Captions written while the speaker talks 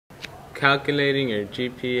calculating your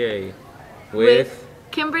GPA with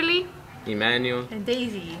Kimberly, Emmanuel, and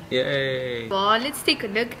Daisy. Yay! Well, let's take a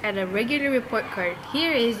look at a regular report card.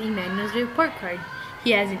 Here is Emmanuel's report card.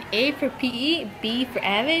 He has an A for PE, B for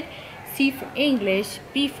AVID, C for English,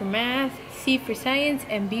 B for math, C for science,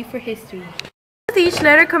 and B for history. What does each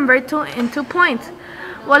letter convert into points?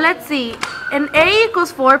 Well, let's see. An A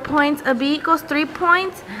equals 4 points, a B equals 3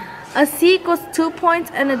 points, a C equals 2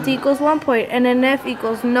 points, and a D equals 1 point, and an F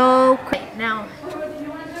equals no.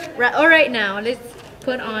 Alright, now let's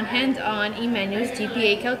put on hands-on Emmanuel's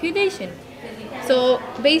GPA calculation. So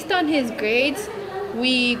based on his grades,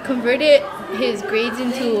 we converted his grades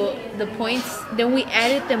into the points, then we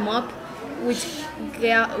added them up, which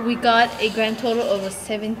we got a grand total of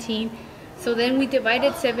 17. So then we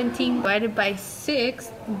divided 17 divided by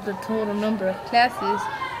 6, the total number of classes,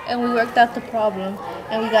 and we worked out the problem,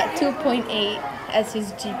 and we got 2.8 as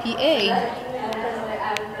his GPA.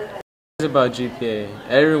 About GPA,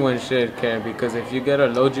 everyone should care, because if you get a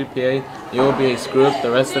low GPA, you will be screwed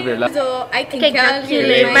the rest of your life. So I can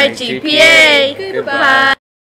calculate my GPA. Goodbye.